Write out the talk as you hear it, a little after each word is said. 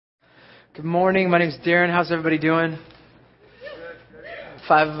Good morning. My name's Darren. How's everybody doing?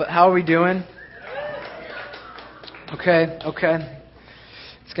 How are we doing? Okay.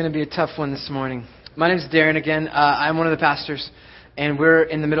 It's going to be a tough one this morning. My name's Darren again. I'm one of the pastors, and we're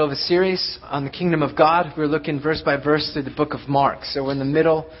in the middle of a series on the kingdom of God. We're looking verse by verse through the book of Mark. So we're in the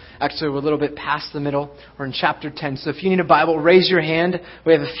middle. Actually, we're a little bit past the middle. We're in chapter 10. So if you need a Bible, raise your hand.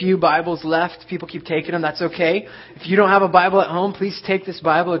 We have a few Bibles left. People keep taking them. That's okay. If you don't have a Bible at home, please take this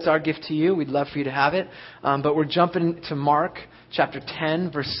Bible. It's our gift to you. We'd love for you to have it. But we're jumping to Mark chapter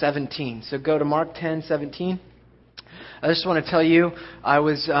 10, verse 17. So go to Mark 10:17. I just want to tell you,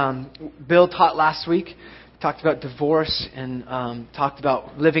 Bill taught last week, talked about divorce and talked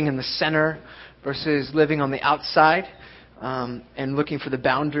about living in the center versus living on the outside, and looking for the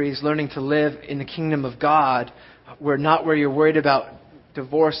boundaries, learning to live in the kingdom of God, where you're worried about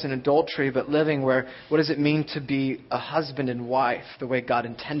divorce and adultery, but living where, what does it mean to be a husband and wife the way God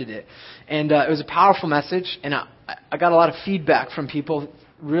intended it? And it was a powerful message, and I got a lot of feedback from people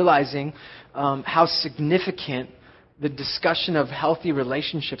realizing how significant the discussion of healthy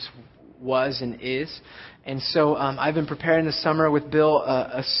relationships was and is. And so I've been preparing this summer with Bill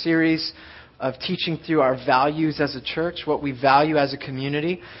a series of teaching through our values as a church, what we value as a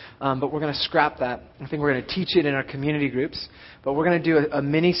community. But we're going to scrap that. I think we're going to teach it in our community groups. But we're going to do a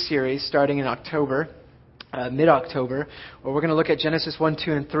mini-series starting in October, mid-October, where we're going to look at Genesis 1,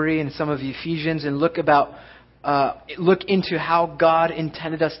 2, and 3 and some of the Ephesians and look into how God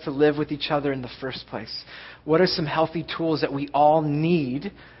intended us to live with each other in the first place. What are some healthy tools that we all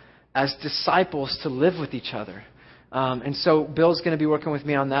need as disciples to live with each other? And so Bill's going to be working with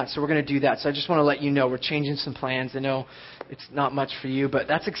me on that, so we're going to do that. So I just want to let you know we're changing some plans. I know it's not much for you, but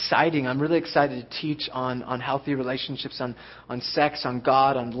that's exciting. I'm really excited to teach on healthy relationships, on sex, on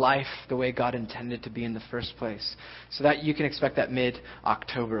God, on life, the way God intended to be in the first place. So that you can expect that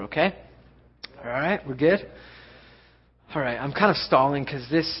mid-October, okay? All right, we're good? All right, I'm kind of stalling because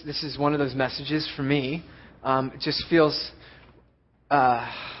this is one of those messages for me. It just feels,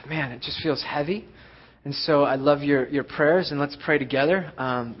 it just feels heavy. And so I love your prayers, and let's pray together.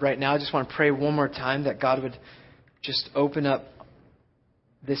 Right now, I just want to pray one more time that God would just open up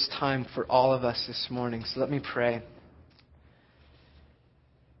this time for all of us this morning. So let me pray.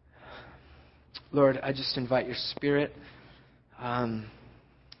 Lord, I just invite your Spirit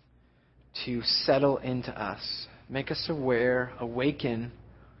to settle into us. Make us aware, awaken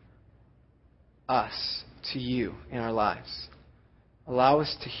us to you in our lives. Allow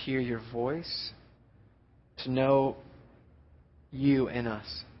us to hear your voice, to know you in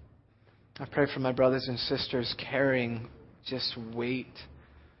us. I pray for my brothers and sisters carrying just weight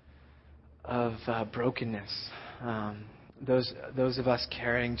of brokenness. Those of us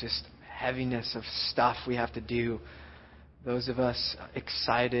carrying just heaviness of stuff we have to do. Those of us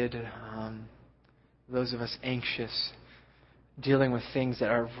excited. Those of us anxious. Dealing with things that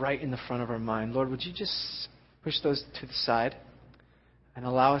are right in the front of our mind. Lord, would you just push those to the side and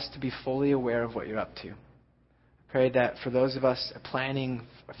allow us to be fully aware of what you're up to. Pray that for those of us planning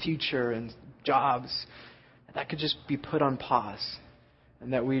a future and jobs, that could just be put on pause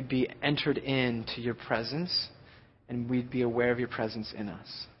and that we'd be entered into your presence and we'd be aware of your presence in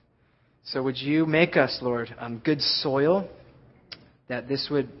us. So would you make us, Lord, good soil, that this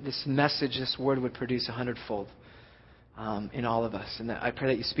message, this word would produce 100-fold in all of us. And that I pray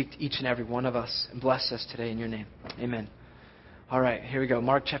that you speak to each and every one of us and bless us today in your name. Amen. All right, here we go.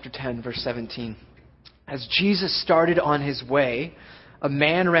 Mark chapter 10, verse 17. As Jesus started on his way, a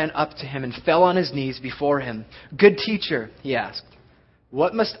man ran up to him and fell on his knees before him. "Good teacher," he asked,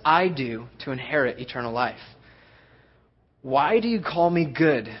 "what must I do to inherit eternal life?" "Why do you call me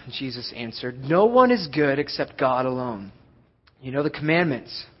good?" Jesus answered. "No one is good except God alone. You know the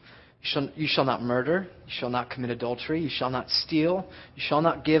commandments. You shall not murder. You shall not commit adultery. You shall not steal. You shall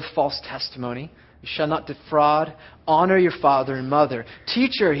not give false testimony. You shall not defraud. Honor your father and mother."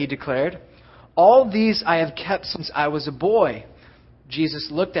 "Teacher," he declared, "all these I have kept since I was a boy."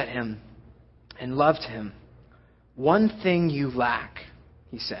 Jesus looked at him and loved him. "One thing you lack,"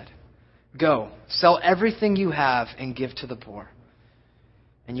 he said. "Go, sell everything you have and give to the poor,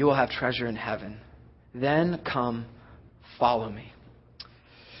 and you will have treasure in heaven. Then come, follow me."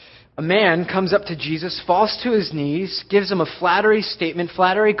 A man comes up to Jesus, falls to his knees, gives him a flattery statement,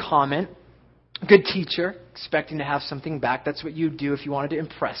 flattery comment. "Good teacher," expecting to have something back. That's what you do if you wanted to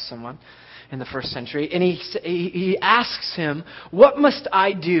impress someone in the first century. And he asks him, "What must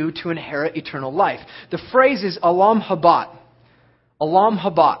I do to inherit eternal life?" The phrase is Olam Haba. Olam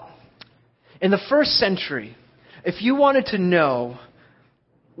Haba. In the first century, if you wanted to know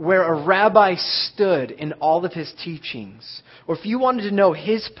where a rabbi stood in all of his teachings, or if you wanted to know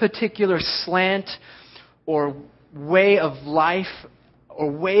his particular slant or way of life or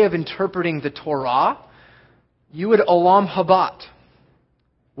way of interpreting the Torah, you would Olam Habat.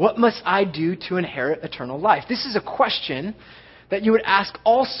 What must I do to inherit eternal life? This is a question that you would ask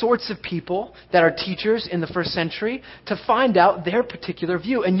all sorts of people that are teachers in the first century to find out their particular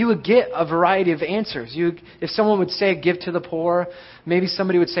view. And you would get a variety of answers. If someone would say, give to the poor, maybe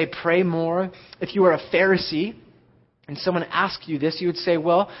somebody would say, pray more. If you were a Pharisee and someone asked you this, you would say,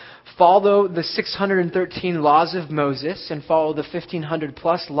 well, follow the 613 laws of Moses and follow the 1,500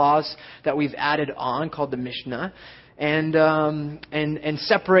 plus laws that we've added on called the Mishnah, and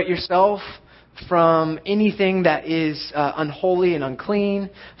separate yourself from anything that is unholy and unclean.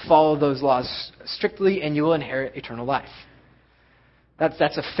 Follow those laws strictly, and you will inherit eternal life.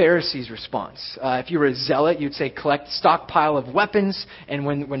 That's a Pharisee's response. If you were a zealot, you'd say, collect a stockpile of weapons, and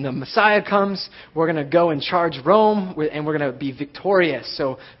when the Messiah comes, we're going to go and charge Rome, and we're going to be victorious.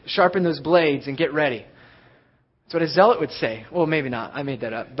 So sharpen those blades and get ready. That's what a zealot would say. Well, maybe not. I made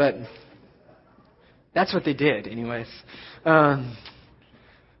that up. But that's what they did anyways.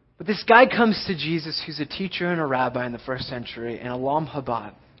 But this guy comes to Jesus, who's a teacher and a rabbi in the first century, and Olam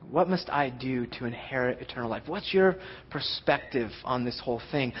Habat. What must I do to inherit eternal life? What's your perspective on this whole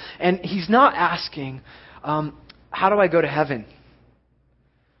thing? And he's not asking, how do I go to heaven?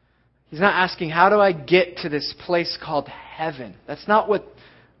 He's not asking, how do I get to this place called heaven? That's not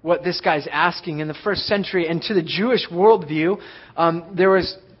what this guy's asking. In the first century, and to the Jewish worldview, there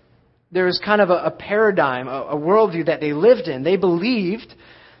was kind of a paradigm, a worldview that they lived in. They believed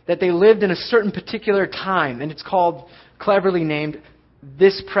that they lived in a certain particular time, and it's called, cleverly named,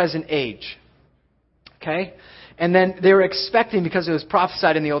 this present age. Okay? And then they were expecting, because it was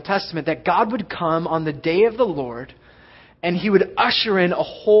prophesied in the Old Testament, that God would come on the day of the Lord, and He would usher in a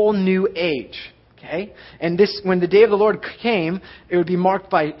whole new age. Okay? And when the day of the Lord came, it would be marked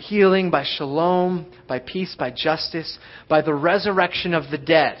by healing, by shalom, by peace, by justice, by the resurrection of the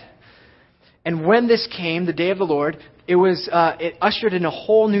dead. And when this came, the day of the Lord, it ushered in a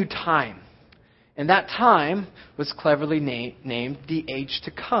whole new time. And that time was cleverly named the age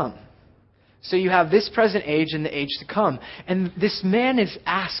to come. So you have this present age and the age to come. And this man is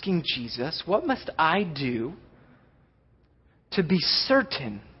asking Jesus, what must I do to be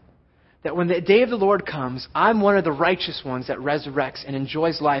certain that when the day of the Lord comes, I'm one of the righteous ones that resurrects and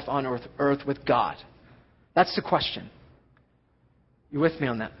enjoys life on earth with God? That's the question. You with me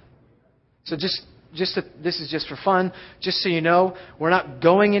on that? So this is just for fun. Just so you know, we're not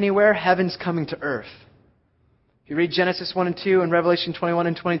going anywhere. Heaven's coming to earth. If you read Genesis 1 and 2 and Revelation 21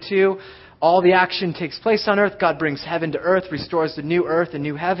 and 22, all the action takes place on earth. God brings heaven to earth, restores the new earth and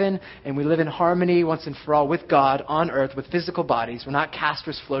new heaven, and we live in harmony once and for all with God on earth with physical bodies. We're not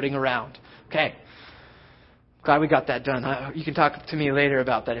casters floating around. Okay. Glad we got that done. You can talk to me later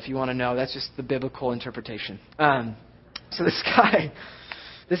about that if you want to know. That's just the biblical interpretation. So this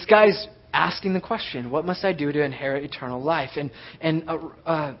guy's asking the question, what must I do to inherit eternal life? And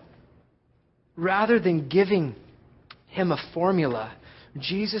rather than giving him a formula,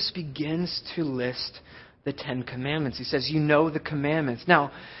 Jesus begins to list the 10 commandments. He says, you know the commandments.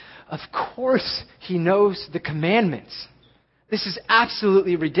 Now, of course he knows the commandments. This is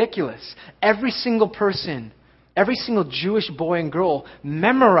absolutely ridiculous. Every single person, every single Jewish boy and girl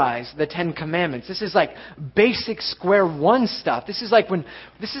memorized the 10 commandments. This is like basic square one stuff. This is like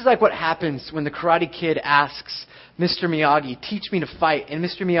what happens when the Karate Kid asks Mr. Miyagi, teach me to fight, and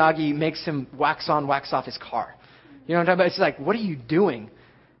Mr. Miyagi makes him wax on, wax off his car. You know what I'm talking about? It's like, what are you doing?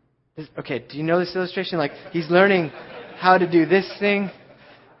 Okay, do you know this illustration? Like, he's learning how to do this thing.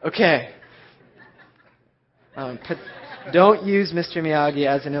 Okay. Don't use Mr. Miyagi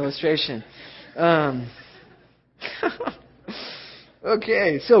as an illustration.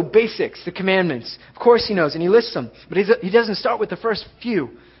 Okay, so basics, the commandments. Of course he knows, and he lists them. But he doesn't start with the first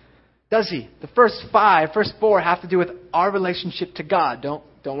few, does he? The first 4 have to do with our relationship to God.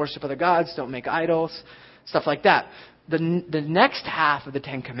 Don't worship other gods. Don't make idols. Stuff like that. The next half of the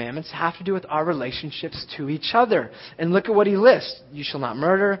 10 commandments have to do with our relationships to each other. And look at what he lists. You shall not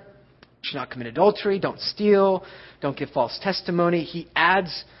murder. You shall not commit adultery. Don't steal. Don't give false testimony. He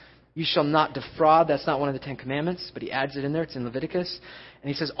adds, you shall not defraud. That's not one of the 10 commandments, but he adds it in there. It's in Leviticus. And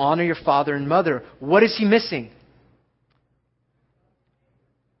he says, honor your father and mother. What is he missing?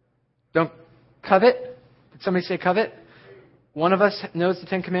 Don't covet. Did somebody say covet? One of us knows the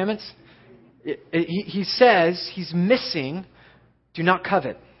 10 commandments. He says he's missing, do not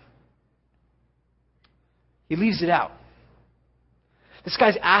covet. He leaves it out. This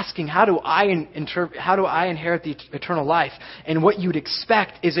guy's asking, how do I inherit the eternal life? And what you'd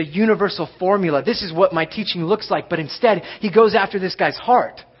expect is a universal formula. This is what my teaching looks like. But instead, he goes after this guy's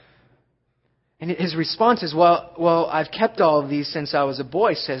heart. And his response is, well, I've kept all of these since I was a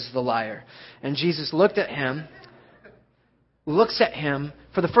boy, says the liar. And Jesus looks at him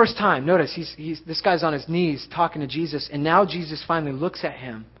for the first time. Notice, this guy's on his knees talking to Jesus. And now Jesus finally looks at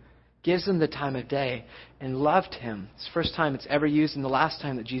him, gives him the time of day, and loved him. It's the first time it's ever used and the last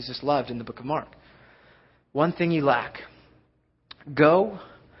time that Jesus loved in the book of Mark. One thing you lack. Go,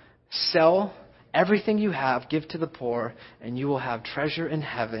 sell everything you have, give to the poor, and you will have treasure in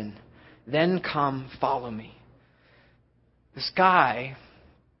heaven. Then come, follow me. This guy,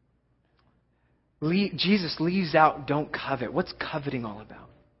 Jesus leaves out, don't covet. What's coveting all about?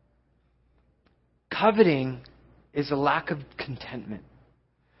 Coveting is a lack of contentment.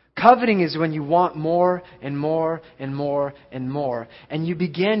 Coveting is when you want more and more and more and more. And you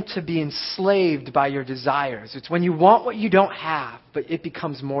begin to be enslaved by your desires. It's when you want what you don't have, but it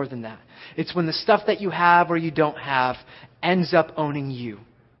becomes more than that. It's when the stuff that you have or you don't have ends up owning you.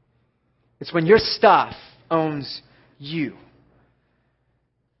 It's when your stuff owns you.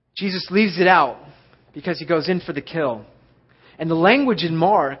 Jesus leaves it out because he goes in for the kill. And the language in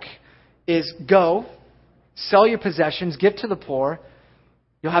Mark is go, sell your possessions, give to the poor,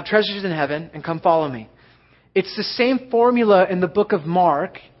 you'll have treasures in heaven, and come follow me. It's the same formula in the book of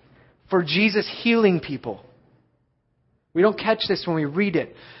Mark for Jesus healing people. We don't catch this when we read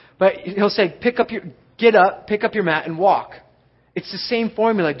it. But he'll say, get up, pick up your mat, and walk. It's the same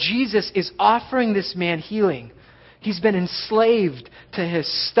formula. Jesus is offering this man healing. He's been enslaved to his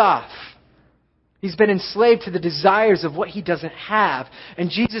stuff. He's been enslaved to the desires of what he doesn't have. And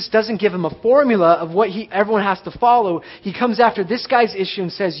Jesus doesn't give him a formula of what everyone has to follow. He comes after this guy's issue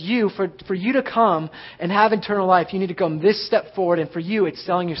and says, for you to come and have eternal life, you need to come this step forward. And for you, it's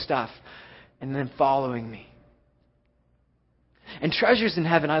selling your stuff and then following me. And treasures in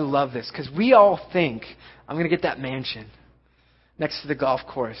heaven, I love this because we all think, I'm going to get that mansion next to the golf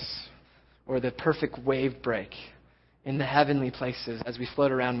course or the perfect wave break in the heavenly places as we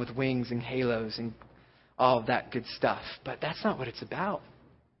float around with wings and halos and all of that good stuff. But that's not what it's about.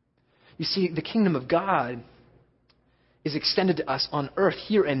 You see, the kingdom of God is extended to us on earth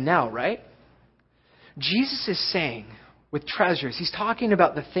here and now, right? Jesus is saying with treasures, he's talking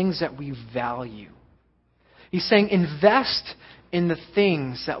about the things that we value. He's saying invest in the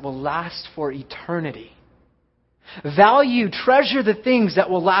things that will last for eternity. Treasure the things that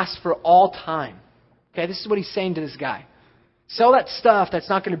will last for all time. Okay, this is what he's saying to this guy. Sell that stuff that's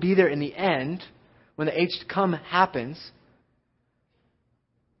not going to be there in the end, when the age to come happens.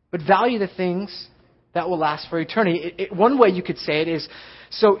 But value the things that will last for eternity. One way you could say it is,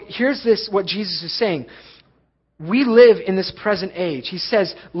 so here's what Jesus is saying. We live in this present age. He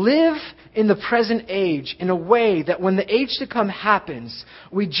says, live in the present age in a way that when the age to come happens,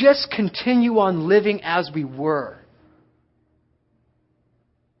 we just continue on living as we were.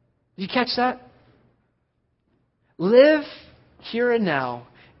 Did you catch that? Live here and now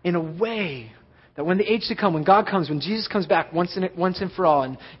in a way that when the age to come, when God comes, when Jesus comes back once and for all,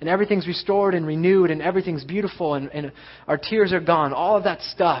 and everything's restored and renewed and everything's beautiful and our tears are gone, all of that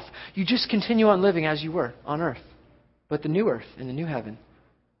stuff, you just continue on living as you were on earth. But the new earth and the new heaven.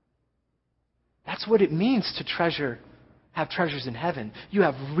 That's what it means to have treasures in heaven. You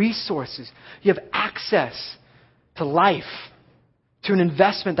have resources. You have access to life, to an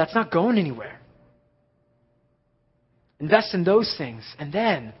investment that's not going anywhere. Invest in those things. And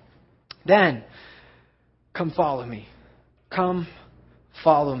then, come follow me. Come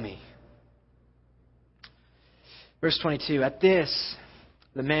follow me. Verse 22, at this,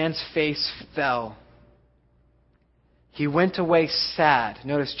 the man's face fell. He went away sad.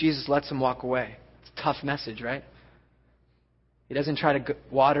 Notice Jesus lets him walk away. It's a tough message, right? He doesn't try to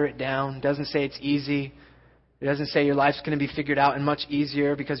water it down. Doesn't say it's easy. He doesn't say your life's going to be figured out and much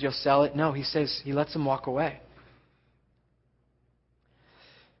easier because you'll sell it. No, he says he lets him walk away.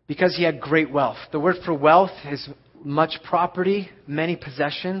 Because he had great wealth. The word for wealth is much property, many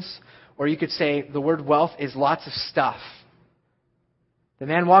possessions. Or you could say the word wealth is lots of stuff. The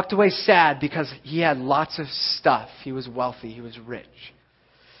man walked away sad because he had lots of stuff. He was wealthy. He was rich.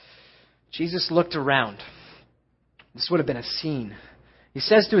 Jesus looked around. This would have been a scene. He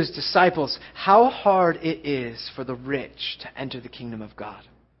says to his disciples, how hard it is for the rich to enter the kingdom of God.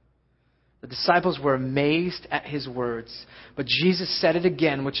 The disciples were amazed at his words. But Jesus said it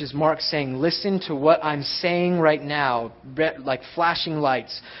again, which is Mark saying, listen to what I'm saying right now, like flashing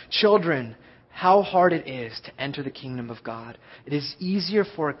lights. Children, how hard it is to enter the kingdom of God. It is easier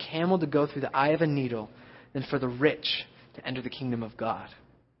for a camel to go through the eye of a needle than for the rich to enter the kingdom of God.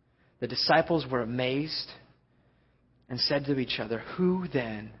 The disciples were amazed and said to each other, "Who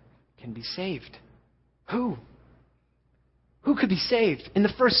then can be saved?" Who? Who could be saved? In the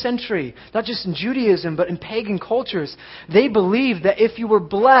first century, not just in Judaism, but in pagan cultures, they believed that if you were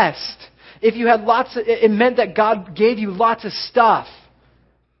blessed, if you had it meant that God gave you lots of stuff.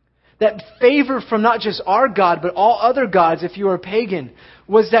 That favor from not just our God, but all other gods, if you were a pagan,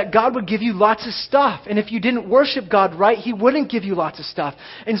 was that God would give you lots of stuff. And if you didn't worship God right, He wouldn't give you lots of stuff.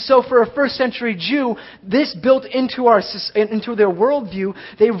 And so for a first century Jew, this built into their worldview.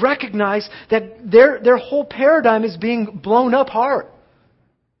 They recognize that their whole paradigm is being blown apart.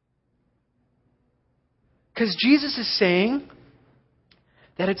 Because Jesus is saying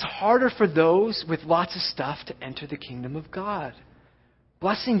that it's harder for those with lots of stuff to enter the kingdom of God.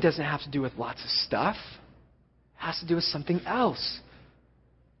 Blessing doesn't have to do with lots of stuff. It has to do with something else.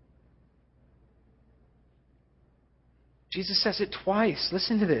 Jesus says it twice.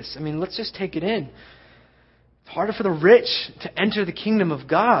 Listen to this. Let's just take it in. It's harder for the rich to enter the kingdom of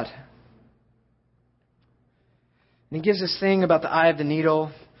God. And He gives this thing about the eye of the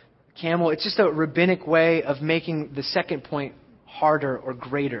needle, camel. It's just a rabbinic way of making the second point harder or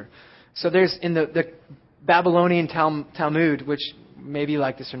greater. So there's in the Babylonian Talmud, which maybe you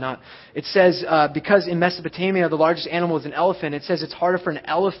like this or not, it says because in Mesopotamia the largest animal is an elephant, it says it's harder for an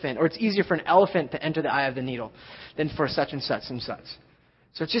elephant, or it's easier for an elephant to enter the eye of the needle than for such and such and such.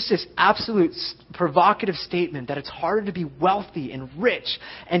 So it's just this absolute provocative statement that it's harder to be wealthy and rich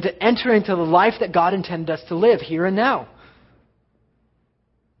and to enter into the life that God intended us to live here and now.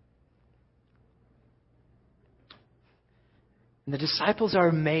 And the disciples are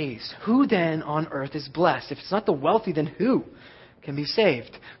amazed. Who then on earth is blessed? If it's not the wealthy, then who can be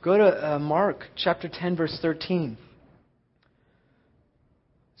saved? Go to Mark chapter 10, verse 13.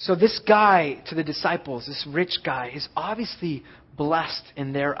 So this guy to the disciples, this rich guy, is obviously blessed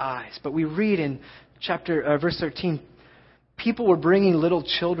in their eyes. But we read in verse 13, people were bringing little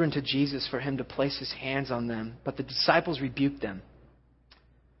children to Jesus for Him to place His hands on them. But the disciples rebuked them.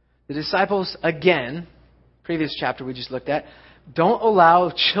 The disciples, again, previous chapter we just looked at, don't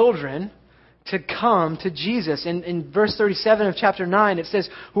allow children to come to Jesus. In verse 37 of chapter 9, it says,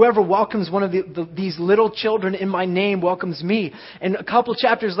 whoever welcomes one of these little children in my name welcomes me. And a couple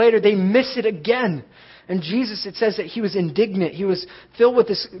chapters later, they miss it again. And Jesus, it says that He was indignant. He was filled with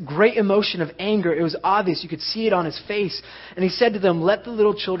this great emotion of anger. It was obvious. You could see it on His face. And He said to them, let the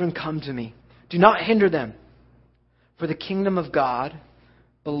little children come to me. Do not hinder them. For the kingdom of God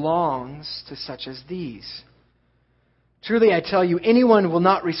belongs to such as these. Truly, I tell you, anyone who will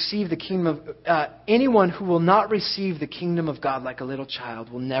not receive the kingdom of God like a little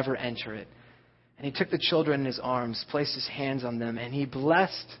child will never enter it. And He took the children in His arms, placed His hands on them, and He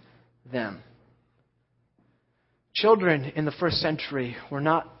blessed them. Children in the first century were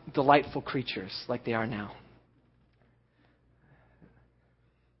not delightful creatures like they are now.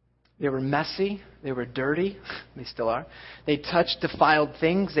 They were messy. They were dirty. They still are. They touched defiled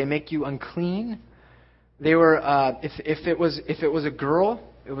things. They make you unclean. They were, if it was a girl,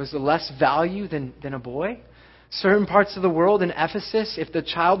 it was less value than a boy. Certain parts of the world in Ephesus, if the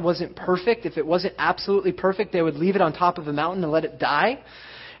child wasn't perfect, if it wasn't absolutely perfect, they would leave it on top of a mountain and let it die.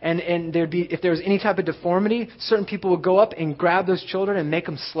 And there'd be, if there was any type of deformity, certain people would go up and grab those children and make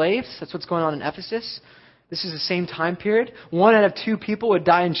them slaves. That's what's going on in Ephesus. This is the same time period. 1 out of 2 people would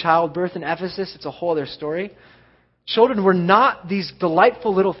die in childbirth in Ephesus. It's a whole other story. Children were not these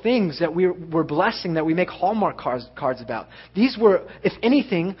delightful little things that we're blessing, that we make Hallmark cards about. These were, if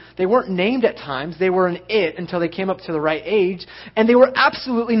anything, they weren't named at times. They were an it until they came up to the right age. And they were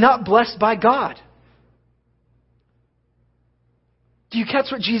absolutely not blessed by God. Do you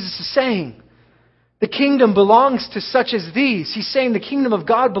catch what Jesus is saying? The kingdom belongs to such as these. He's saying the kingdom of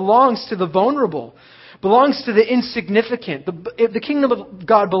God belongs to the vulnerable. Belongs to the insignificant. The kingdom of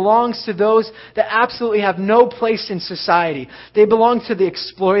God belongs to those that absolutely have no place in society. They belong to the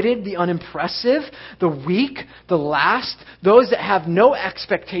exploited, the unimpressive, the weak, the last, those that have no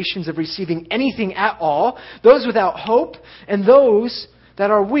expectations of receiving anything at all, those without hope, and those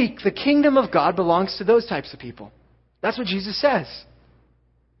that are weak. The kingdom of God belongs to those types of people. That's what Jesus says.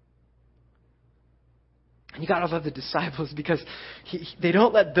 And you got to love the disciples because they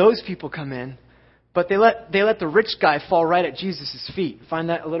don't let those people come in. But they let the rich guy fall right at Jesus' feet. Find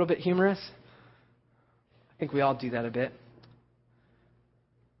that a little bit humorous? I think we all do that a bit.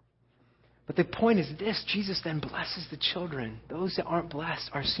 But the point is this. Jesus then blesses the children. Those that aren't blessed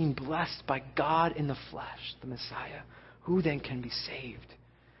are seen blessed by God in the flesh, the Messiah. Who then can be saved?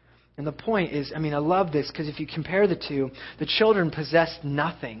 And the point is, I love this because if you compare the two, the children possessed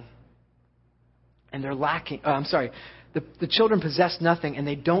nothing. And they're lacking. The children possess nothing and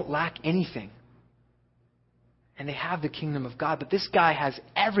they don't lack anything. And they have the kingdom of God. But this guy has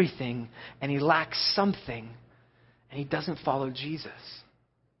everything and he lacks something. And he doesn't follow Jesus.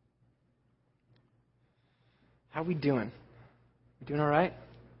 How are we doing? We doing all right?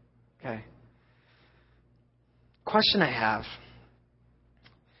 Okay. Question I have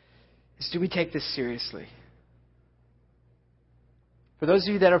is, do we take this seriously? For those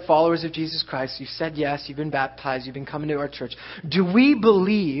of you that are followers of Jesus Christ, you've said yes, you've been baptized, you've been coming to our church. Do we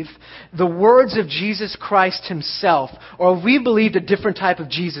believe the words of Jesus Christ himself, or have we believed a different type of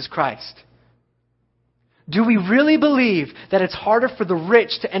Jesus Christ? Do we really believe that it's harder for the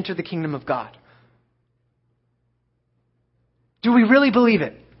rich to enter the kingdom of God? Do we really believe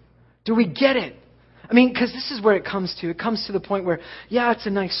it? Do we get it? I mean, because this is where it comes to. It comes to the point where, yeah, it's a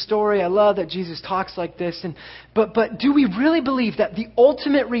nice story. I love that Jesus talks like this. But do we really believe that the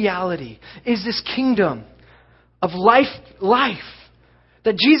ultimate reality is this kingdom of life?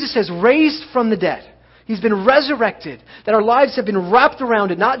 That Jesus has raised from the dead. He's been resurrected. That our lives have been wrapped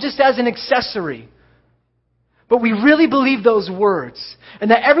around it, not just as an accessory. But we really believe those words,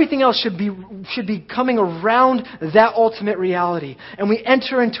 and that everything else should be coming around that ultimate reality. And we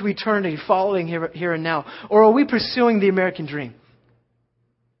enter into eternity following here and now. Or are we pursuing the American dream?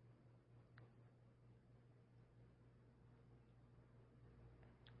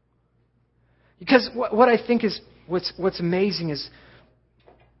 Because what I think is what's amazing is,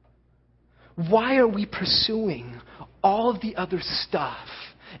 why are we pursuing all of the other stuff?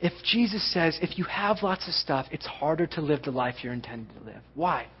 If Jesus says, if you have lots of stuff, it's harder to live the life you're intended to live.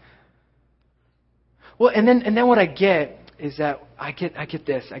 Why? Well, and then what I get is that I get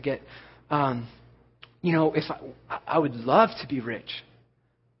this. If I would love to be rich.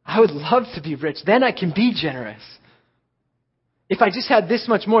 I would love to be rich. Then I can be generous. If I just had this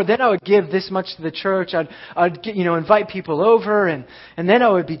much more, then I would give this much to the church. I'd invite people over, and then I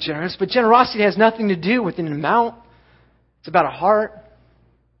would be generous. But generosity has nothing to do with an amount. It's about a heart.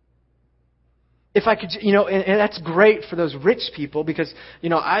 If I could, and that's great for those rich people because,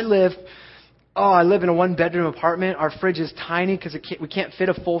 I live in a 1-bedroom apartment. Our fridge is tiny because we can't fit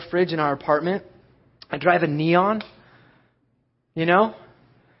a full fridge in our apartment. I drive a Neon,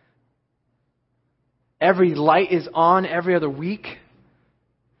 Every light is on every other week.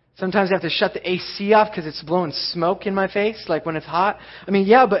 Sometimes I have to shut the AC off because it's blowing smoke in my face, like when it's hot. I mean,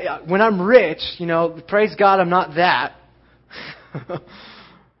 yeah, but when I'm rich, praise God I'm not that.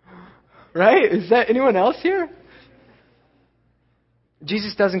 Right? Is that anyone else here?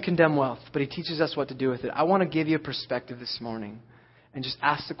 Jesus doesn't condemn wealth, but he teaches us what to do with it. I want to give you a perspective this morning and just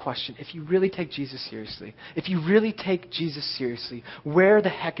ask the question, if you really take Jesus seriously, where the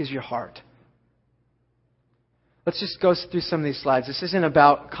heck is your heart? Let's just go through some of these slides. This isn't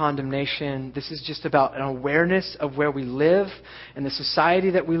about condemnation. This is just about an awareness of where we live and the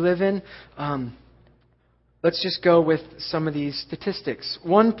society that we live in. Let's just go with some of these statistics.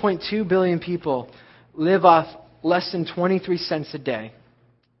 1.2 billion people live off less than 23 cents a day.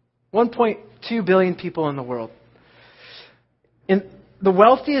 1.2 billion people in the world. And the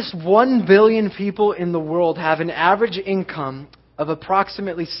wealthiest 1 billion people in the world have an average income of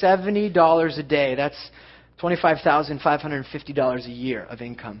approximately $70 a day. That's $25,550 a year of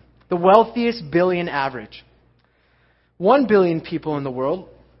income. The wealthiest billion average. 1 billion people in the world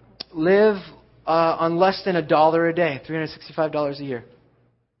live on less than $1 a day, $365 a year.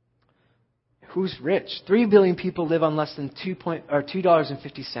 Who's rich? 3 billion people live on less than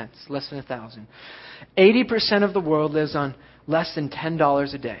 $2.50, less than $1,000. 80% of the world lives on less than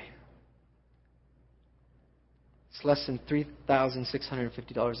 $10 a day. It's less than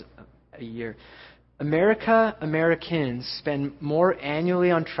 $3,650 a year. Americans spend more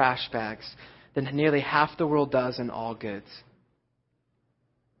annually on trash bags than nearly half the world does on all goods.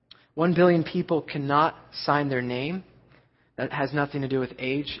 1 billion people cannot sign their name. That has nothing to do with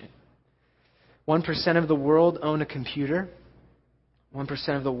age. 1% of the world own a computer.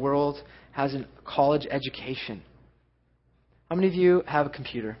 1% of the world has a college education. How many of you have a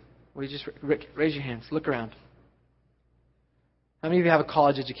computer? Will you just raise your hands? Look around. How many of you have a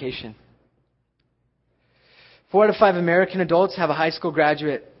college education? 4 out of 5 American adults have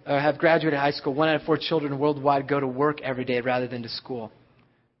graduated high school. 1 out of 4 children worldwide go to work every day rather than to school.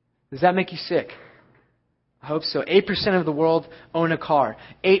 Does that make you sick? I hope so. 8% of the world own a car.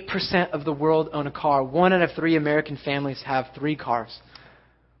 8% of the world own a car. 1 out of 3 American families have 3 cars.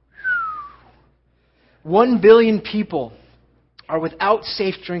 1 billion people are without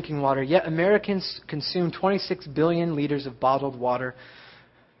safe drinking water, yet Americans consume 26 billion liters of bottled water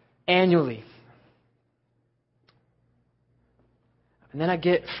annually. And then I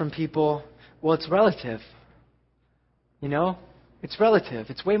get from people, well, it's relative. You know, it's relative.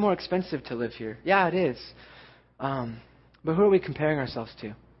 It's way more expensive to live here. Yeah, it is. But who are we comparing ourselves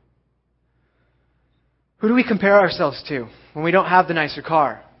to? Who do we compare ourselves to when we don't have the nicer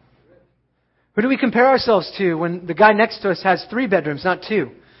car? Who do we compare ourselves to when the guy next to us has 3 bedrooms, not 2?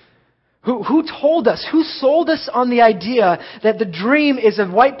 Who told us, who sold us on the idea that the dream is a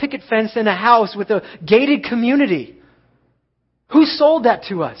white picket fence and a house with a gated community? Who sold that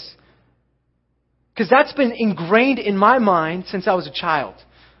to us? Because that's been ingrained in my mind since I was a child.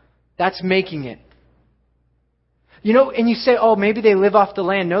 That's making it. You know, and you say, oh, maybe they live off the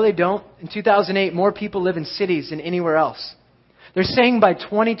land. No, they don't. In 2008, more people live in cities than anywhere else. They're saying by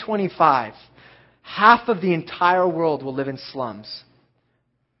 2025, half of the entire world will live in slums.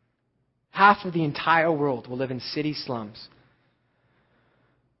 Half of the entire world will live in city slums.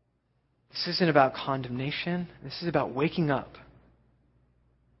 This isn't about condemnation. This is about waking up.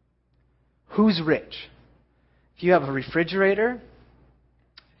 Who's rich? If you have a refrigerator,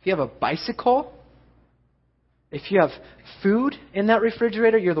 if you have a bicycle, if you have food in that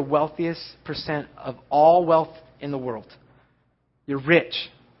refrigerator, you're the wealthiest percent of all wealth in the world. You're rich.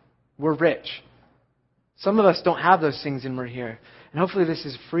 We're rich. Some of us don't have those things and we're here. And hopefully this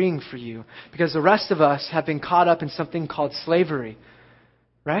is freeing for you, because the rest of us have been caught up in something called slavery.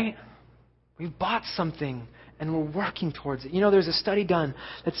 Right? We've bought something and we're working towards it. You know, there's a study done.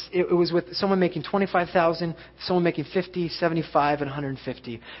 It was with someone making $25,000, someone making $50,000, $75,000, and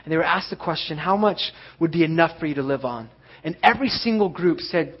 $150,000. And they were asked the question, how much would be enough for you to live on? And every single group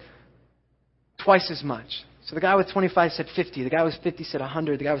said twice as much. So the guy with 25 said 50. The guy with 50 said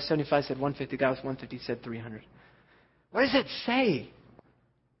 100. The guy with 75 said 150. The guy with 150 said 300. What does it say?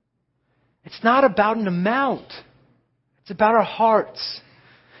 It's not about an amount. It's about our hearts.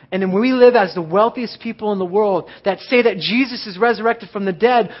 And then we live as the wealthiest people in the world that say that Jesus is resurrected from the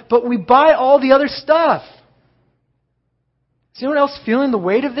dead, but we buy all the other stuff. Is anyone else feeling the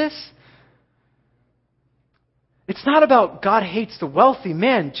weight of this? It's not about God hates the wealthy.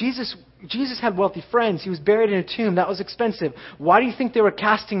 Man, Jesus had wealthy friends. He was buried in a tomb. That was expensive. Why do you think they were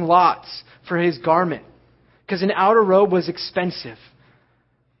casting lots for his garment? Because an outer robe was expensive.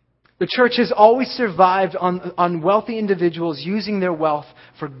 The church has always survived on wealthy individuals using their wealth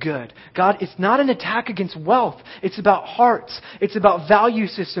for good. God, it's not an attack against wealth. It's about hearts. It's about value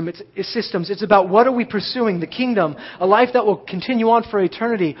systems. It's about what are we pursuing? The kingdom, a life that will continue on for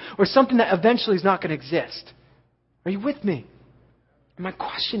eternity, or something that eventually is not going to exist. Are you with me? And my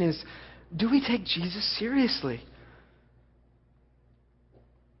question is, do we take Jesus seriously?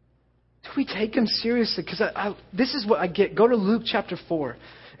 Do we take him seriously? Because this is what I get. Go to Luke chapter 4.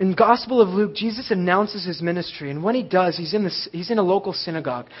 In the Gospel of Luke, Jesus announces his ministry. And when he does, he's in a local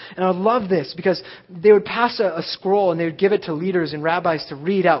synagogue. And I love this because they would pass a scroll and they would give it to leaders and rabbis to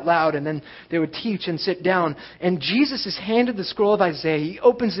read out loud. And then they would teach and sit down. And Jesus is handed the scroll of Isaiah. He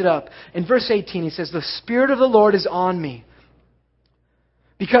opens it up. In verse 18, he says, "The Spirit of the Lord is on me,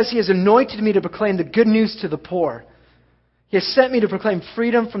 because he has anointed me to proclaim the good news to the poor. He has sent me to proclaim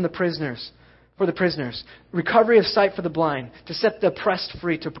freedom for the prisoners, recovery of sight for the blind, to set the oppressed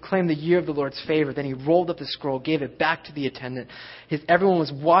free, to proclaim the year of the Lord's favor." Then he rolled up the scroll, gave it back to the attendant. Everyone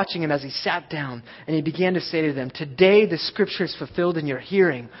was watching him as he sat down, and he began to say to them, "Today the scripture is fulfilled in your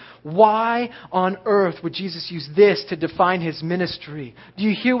hearing." Why on earth would Jesus use this to define his ministry? Do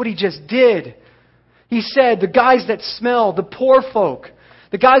you hear what he just did? He said, the guys that smell, the poor folk,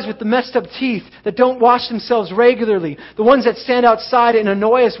 the guys with the messed up teeth that don't wash themselves regularly. The ones that stand outside and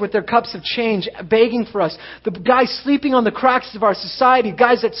annoy us with their cups of change, begging for us. The guys sleeping on the cracks of our society.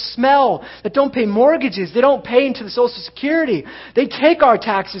 Guys that smell, that don't pay mortgages. They don't pay into the Social Security. They take our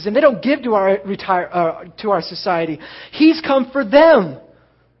taxes and they don't give to our society. He's come for them.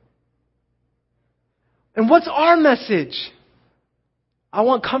 And what's our message? I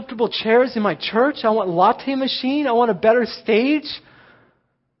want comfortable chairs in my church. I want a latte machine. I want a better stage.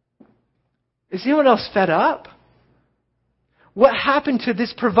 Is anyone else fed up? What happened to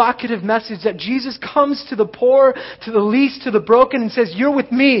this provocative message that Jesus comes to the poor, to the least, to the broken and says, "You're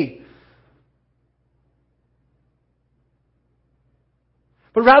with me"?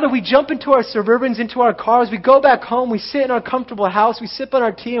 But rather we jump into our Suburbans, into our cars, we go back home, we sit in our comfortable house, we sip on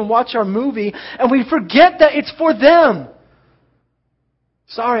our tea and watch our movie, and we forget that it's for them.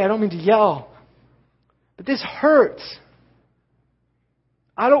 Sorry, I don't mean to yell, but this hurts.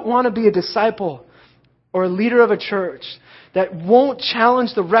 I don't want to be a disciple or a leader of a church that won't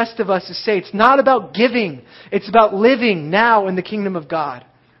challenge the rest of us to say it's not about giving. It's about living now in the kingdom of God.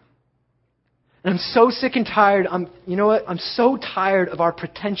 And I'm so sick and tired. You know what? I'm so tired of our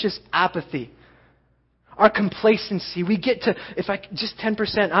pretentious apathy. Our complacency. We get to, if I just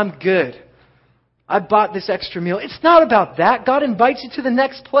 10%, I'm good. I bought this extra meal. It's not about that. God invites you to the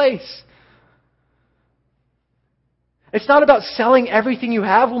next place. It's not about selling everything you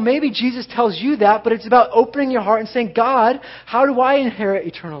have. Well, maybe Jesus tells you that, but it's about opening your heart and saying, God, how do I inherit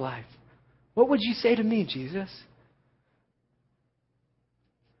eternal life? What would you say to me, Jesus?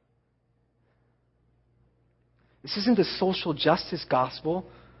 This isn't the social justice gospel.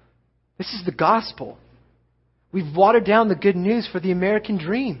 This is the gospel. We've watered down the good news for the American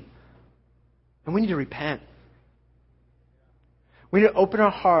dream. And we need to repent. We need to open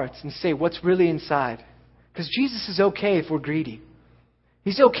our hearts and say what's really inside. Because Jesus is okay if we're greedy.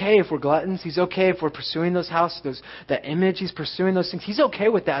 He's okay if we're gluttons. He's okay if we're pursuing those houses, that image. He's pursuing those things. He's okay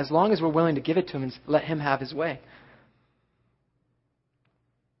with that as long as we're willing to give it to Him and let Him have His way.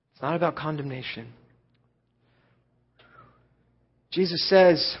 It's not about condemnation. Jesus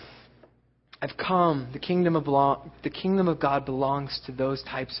says, I've come. The kingdom of God belongs to those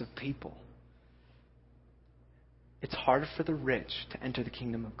types of people. It's harder for the rich to enter the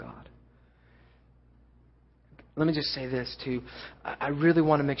kingdom of God. Let me just say this too. I really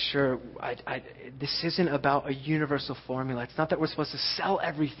want to make sure this isn't about a universal formula. It's not that we're supposed to sell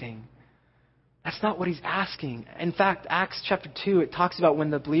everything. That's not what He's asking. In fact, Acts chapter 2, it talks about when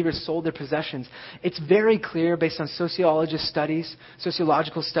the believers sold their possessions. It's very clear based on sociological studies,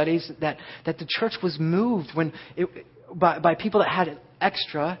 that the church was moved by people that had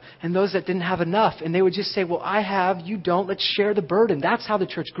extra and those that didn't have enough. And they would just say, well, I have, you don't, let's share the burden. That's how the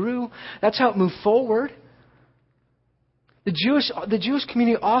church grew. That's how it moved forward. The Jewish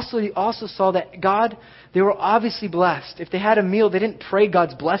community also saw that God, they were obviously blessed. If they had a meal, they didn't pray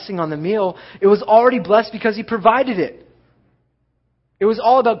God's blessing on the meal. It was already blessed because He provided it. It was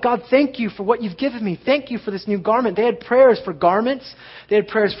all about, God, thank you for what you've given me. Thank you for this new garment. They had prayers for garments. They had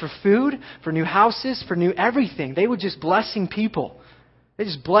prayers for food, for new houses, for new everything. They were just blessing people. They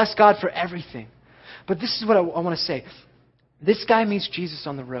just blessed God for everything. But this is what I want to say. This guy meets Jesus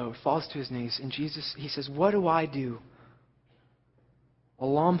on the road, falls to his knees, and He says, what do I do?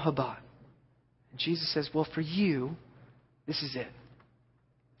 Olam haba. And Jesus says, well, for you, this is it.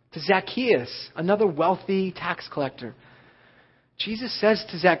 To Zacchaeus, another wealthy tax collector, Jesus says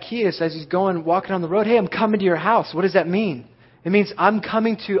to Zacchaeus as he's walking on the road, hey, I'm coming to your house. What does that mean? It means I'm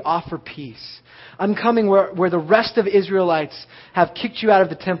coming to offer peace. I'm coming where the rest of Israelites have kicked you out of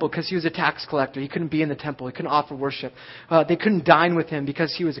the temple because he was a tax collector. He couldn't be in the temple. He couldn't offer worship. They couldn't dine with him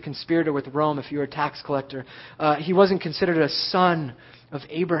because he was a conspirator with Rome if you were a tax collector. He wasn't considered a son of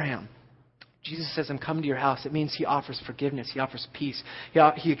Abraham. Jesus says, I'm coming to your house. It means He offers forgiveness. He offers peace.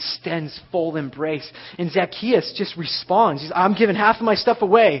 He extends full embrace. And Zacchaeus just responds. I'm giving half of my stuff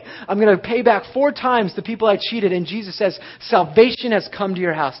away. I'm going to pay back 4 times the people I cheated. And Jesus says, salvation has come to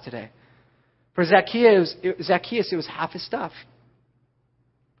your house today. For Zacchaeus, it was half his stuff.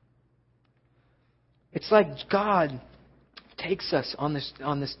 It's like God takes us on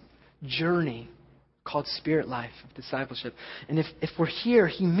this journey called spirit life of discipleship. And if we're here,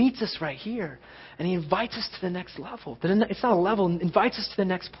 He meets us right here. And He invites us to the next level. It's not a level. He invites us to the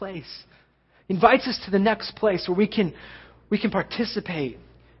next place. He invites us to the next place where we can participate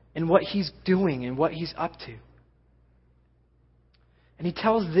in what He's doing and what He's up to. And He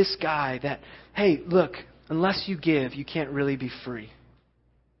tells this guy that, hey, look, unless you give, you can't really be free.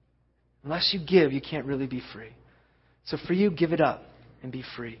 Unless you give, you can't really be free. So for you, give it up and be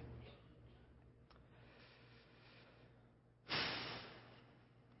free.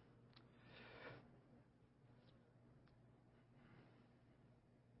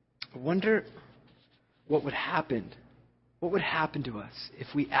 I wonder what would happen. What would happen to us if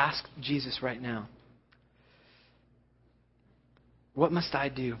we asked Jesus right now, what must I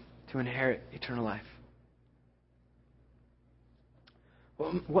do to inherit eternal life?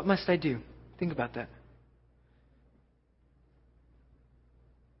 What must I do? Think about that.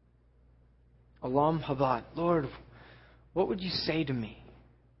 Olam haba. Lord, what would you say to me?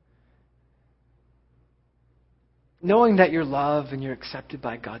 Knowing that you're loved and you're accepted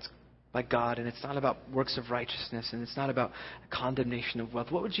by God, and it's not about works of righteousness, and it's not about condemnation of wealth.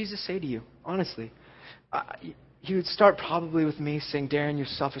 What would Jesus say to you? Honestly, He would start probably with me saying, Darren, you're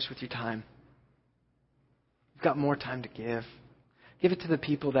selfish with your time. You've got more time to give. Give it to the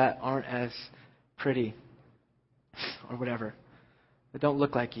people that aren't as pretty or whatever, that don't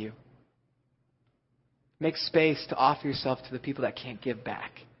look like you. Make space to offer yourself to the people that can't give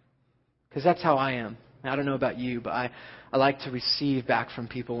back. Because that's how I am. I don't know about you, but I like to receive back from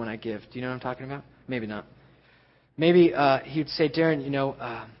people when I give. Do you know what I'm talking about? Maybe not. Maybe he'd say,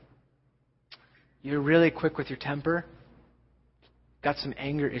 Darren, you're really quick with your temper. Got some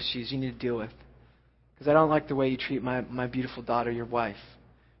anger issues you need to deal with. Because I don't like the way you treat my beautiful daughter, your wife.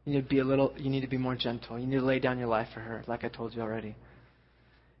 You need to be more gentle. You need to lay down your life for her, like I told you already.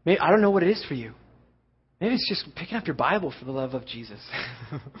 Maybe, I don't know what it is for you. Maybe it's just picking up your Bible for the love of Jesus.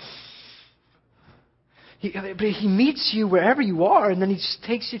 But He meets you wherever you are, and then He just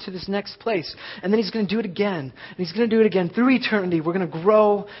takes you to this next place. And then He's going to do it again. And He's going to do it again through eternity. We're going to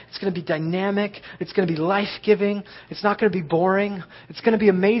grow. It's going to be dynamic. It's going to be life-giving. It's not going to be boring. It's going to be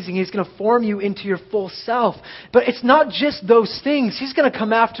amazing. He's going to form you into your full self. But it's not just those things. He's going to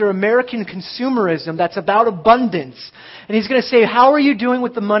come after American consumerism that's about abundance. And He's going to say, how are you doing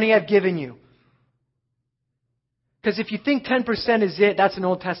with the money I've given you? Because if you think 10% is it, that's an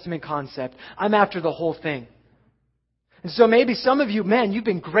Old Testament concept. I'm after the whole thing. And so maybe some of you, man, you've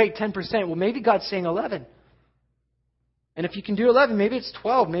been great, 10%. Well, maybe God's saying 11. And if you can do 11, maybe it's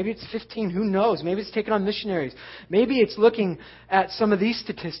 12, maybe it's 15, who knows? Maybe it's taking on missionaries. Maybe it's looking at some of these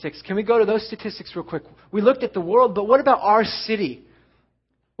statistics. Can we go to those statistics real quick? We looked at the world, but what about our city?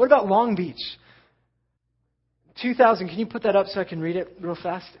 What about Long Beach? 2000, can you put that up so I can read it real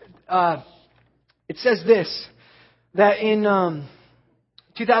fast? It says this. That in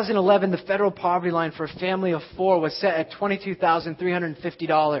 2011, the federal poverty line for a family of 4 was set at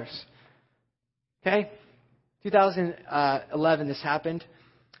 $22,350. Okay? 2011, this happened.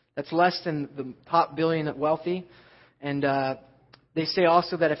 That's less than the top billion wealthy. And they say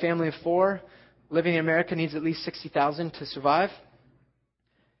also that a family of 4 living in America needs at least $60,000 to survive.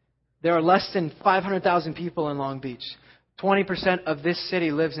 There are less than 500,000 people in Long Beach. 20% of this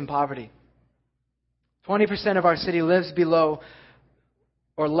city lives in poverty. 20% of our city lives below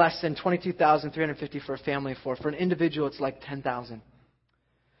or less than $22,350 for a family of 4. For an individual, it's like $10,000.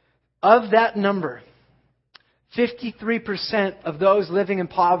 Of that number, 53% of those living in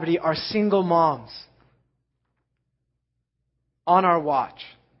poverty are single moms on our watch.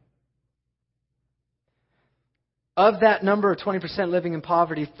 Of that number of 20% living in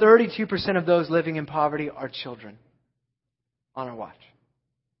poverty, 32% of those living in poverty are children on our watch.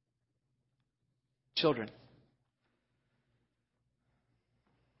 Children.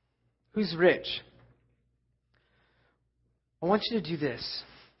 Who's rich? I want you to do this.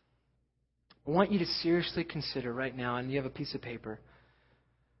 I want you to seriously consider right now, and you have a piece of paper.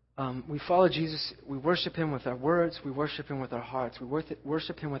 We follow Jesus. We worship Him with our words. We worship Him with our hearts. We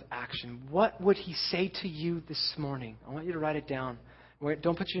worship Him with action. What would He say to you this morning? I want you to write it down.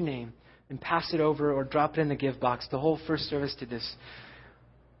 Don't put your name and pass it over or drop it in the give box. The whole first service did this.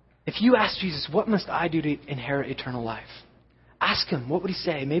 If you ask Jesus, what must I do to inherit eternal life? Ask Him, what would He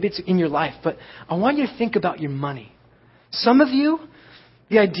say? Maybe it's in your life, but I want you to think about your money. Some of you,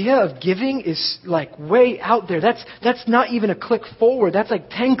 the idea of giving is like way out there. That's not even a click forward. That's like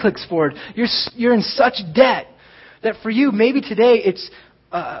 10 clicks forward. You're in such debt that for you, maybe today it's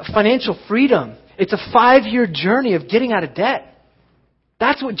financial freedom. It's a 5-year journey of getting out of debt.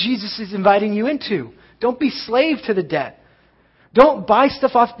 That's what Jesus is inviting you into. Don't be slave to the debt. Don't buy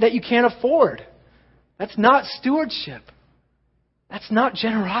stuff off that you can't afford. That's not stewardship. That's not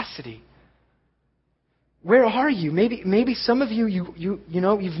generosity. Where are you? Maybe some of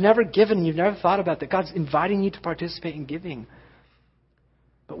you've never given, you've never thought about that. God's inviting you to participate in giving.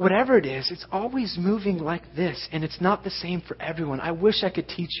 But whatever it is, it's always moving like this, and it's not the same for everyone. I wish I could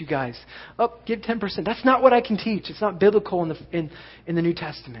teach you guys, give 10%. That's not what I can teach. It's not biblical in the New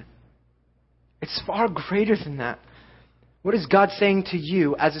Testament. It's far greater than that. What is God saying to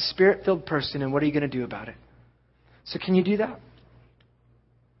you as a Spirit-filled person, and what are you going to do about it? So can you do that?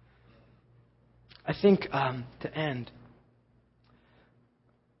 I think to end,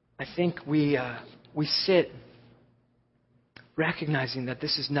 I think we sit recognizing that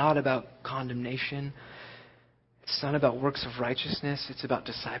this is not about condemnation. It's not about works of righteousness. It's about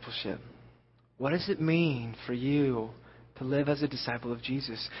discipleship. What does it mean for you to live as a disciple of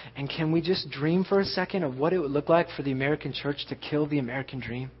Jesus? And can we just dream for a second of what it would look like for the American church to kill the American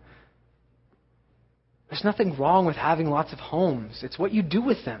dream? There's nothing wrong with having lots of homes. It's what you do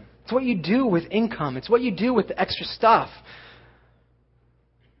with them. It's what you do with income. It's what you do with the extra stuff.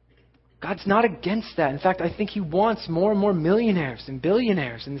 God's not against that. In fact, I think He wants more and more millionaires and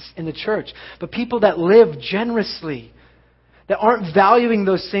billionaires in the church. But people that live generously, that aren't valuing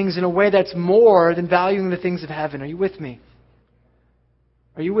those things in a way that's more than valuing the things of heaven. Are you with me?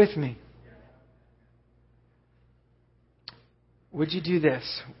 Are you with me? Would you do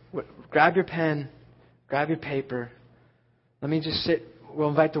this? Grab your pen, grab your paper. Let me just sit. We'll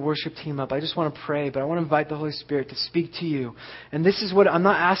invite the worship team up. I just want to pray, but I want to invite the Holy Spirit to speak to you. And this is what I'm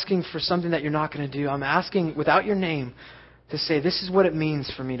not asking for something that you're not going to do. I'm asking without your name to say, this is what it means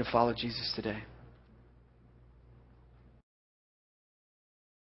for me to follow Jesus today.